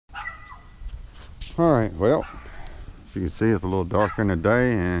All right, well, as you can see, it's a little darker in the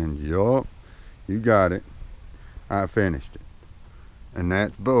day, and yup, you got it. I finished it. And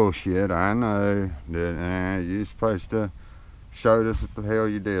that's bullshit. I know that you're supposed to show us what the hell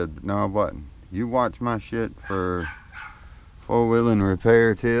you did, but no, I wasn't. You watch my shit for four-wheeling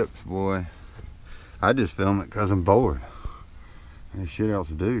repair tips, boy. I just film it because I'm bored. There's shit else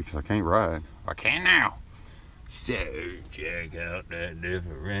to do because I can't ride. I can now. So, check out that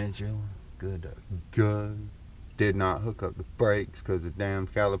differential. Good to go. Did not hook up the brakes because the damn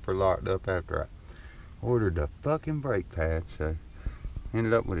caliper locked up after I ordered the fucking brake pad. So,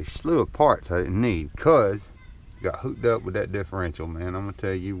 ended up with a slew of parts I didn't need because got hooked up with that differential, man. I'm going to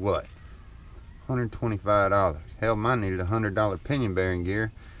tell you what. $125. Hell, mine needed $100 pinion bearing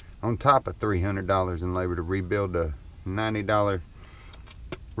gear on top of $300 in labor to rebuild the $90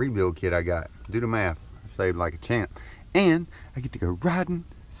 rebuild kit I got. Do the math. I saved like a champ. And I get to go riding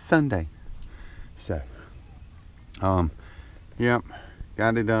Sunday. So, yep,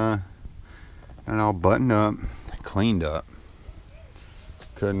 got it all buttoned up, cleaned up.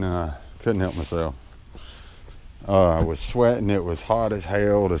 Couldn't help myself. I was sweating. It was hot as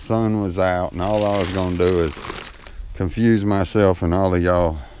hell. The sun was out, and all I was gonna do is confuse myself and all of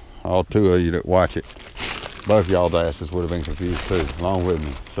y'all, all two of you that watch it. Both y'all's asses would have been confused too, along with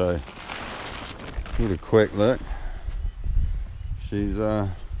me. So, get a quick look. She's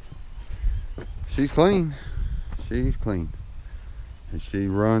clean. She's clean, and she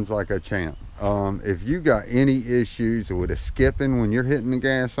runs like a champ. If you got any issues with a skipping when you're hitting the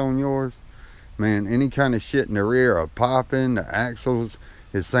gas on yours, man, any kind of shit in the rear, a popping, the axles,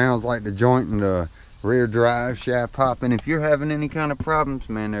 it sounds like the joint in the rear drive shaft popping. If you're having any kind of problems,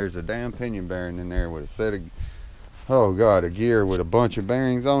 man, there's a damn pinion bearing in there with a set of, oh god, a gear with a bunch of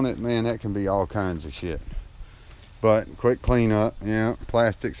bearings on it. Man, that can be all kinds of shit. But quick cleanup. Yeah,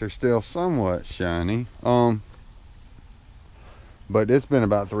 plastics are still somewhat shiny. But it's been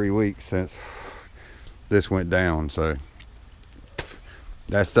about 3 weeks since this went down, so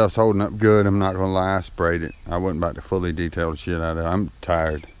that stuff's holding up good. I'm not gonna lie, I sprayed it. I wasn't about to fully detail the shit out of it. I'm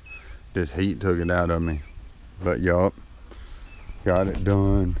tired. This heat took it out of me. But yup, got it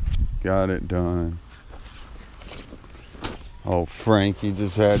done. Got it done. Oh, Frankie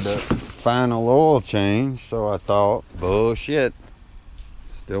just had the final oil change, so I thought, bullshit.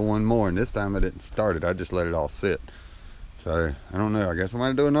 Still one more, and this time I didn't start it. I just let it all sit. So, I don't know. I guess I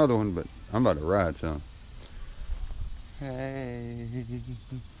might do another one, but I'm about to ride some. Hey,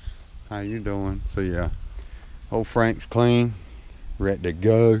 how you doing? So yeah, old Frank's clean, ready to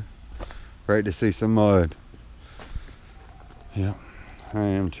go, ready to see some mud. Yep, I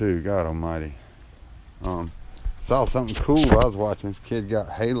am too. God Almighty. Saw something cool. I was watching. This kid got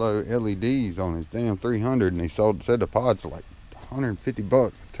Halo LEDs on his damn 300, and he said the pods were like $150.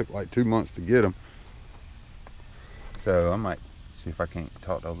 It took like 2 months to get them. So I might see if I can't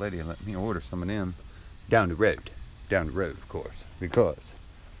talk to a lady and let me order some of them down the road. Down the road, of course, because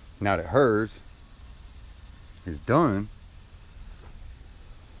now that hers is done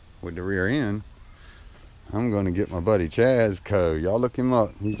with the rear end, I'm going to get my buddy Chaz Co. Y'all look him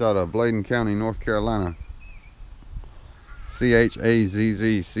up. He's out of Bladen County, North Carolina.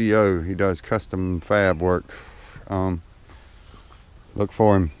 CHAZZCO. He does custom fab work. Look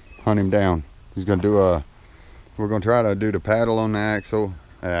for him, hunt him down. He's going to do we're going to try to do the paddle on the axle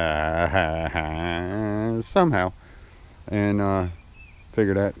somehow, and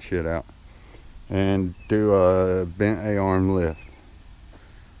figure that shit out, and do a bent A-arm lift.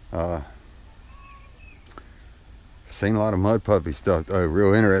 Seen a lot of mud puppy stuff though.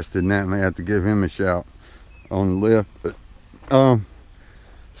 Real interested in that. May have to give him a shout on the lift. But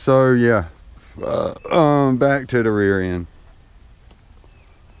so yeah, back to the rear end.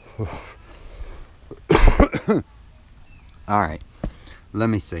 All right, let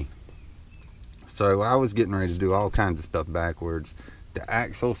me see. So I was getting ready to do all kinds of stuff backwards. The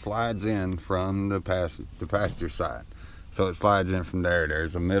axle slides in from the passenger side. So it slides in from there.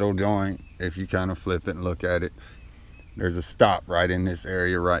 There's a middle joint. If you kind of flip it and look at it, there's a stop right in this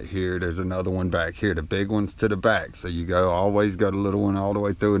area right here. There's another one back here. The big one's to the back. So you always go the little one all the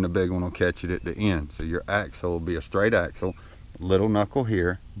way through, and the big one will catch it at the end. So your axle will be a straight axle, little knuckle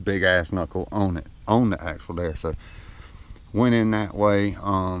here, big ass knuckle on it, on the axle there. So went in that way.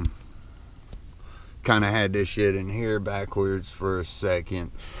 Kind of had this shit in here backwards for a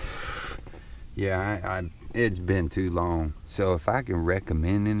second. Yeah, it's been too long. So if I can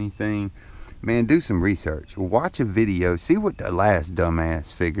recommend anything, man, do some research. Watch a video. See what the last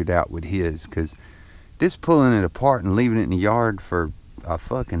dumbass figured out with his. Because this pulling it apart and leaving it in the yard for a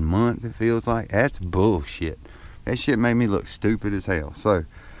fucking month, it feels like, that's bullshit. That shit made me look stupid as hell. So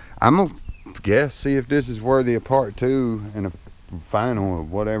I'm going to guess, see if this is worthy of part 2 and a final or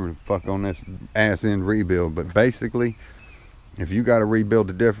whatever the fuck on this ass end rebuild. But basically, if you got to rebuild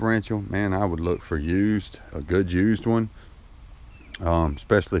the differential, man, I would look for a good used one,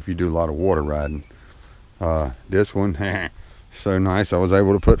 especially if you do a lot of water riding. This one, so nice, I was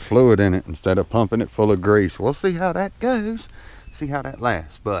able to put fluid in it instead of pumping it full of grease. We'll see how that goes, see how that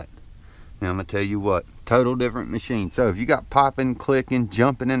lasts. But now I'm gonna tell you what, total different machine. So if you got popping, clicking,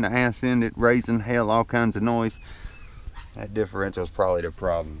 jumping in the ass end, it raising hell, all kinds of noise, that differential is probably the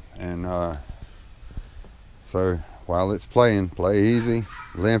problem. And so while it's playing, play easy,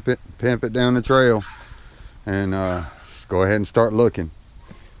 limp it, pimp it down the trail, and just go ahead and start looking.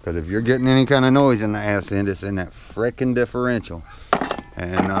 Because if you're getting any kind of noise in the ass end, it's in that frickin' differential.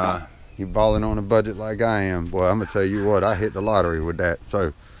 And you balling on a budget like I am, boy, I'm gonna tell you what, I hit the lottery with that.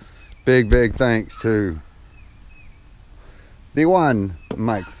 So big thanks to the one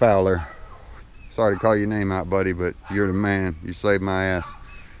Mike Fowler. Sorry to call your name out, buddy, but you're the man. You saved my ass.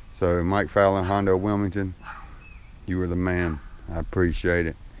 So Mike Fowler, Hondo Wilmington, you were the man. I appreciate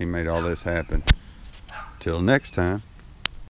it. He made all this happen. Till next time.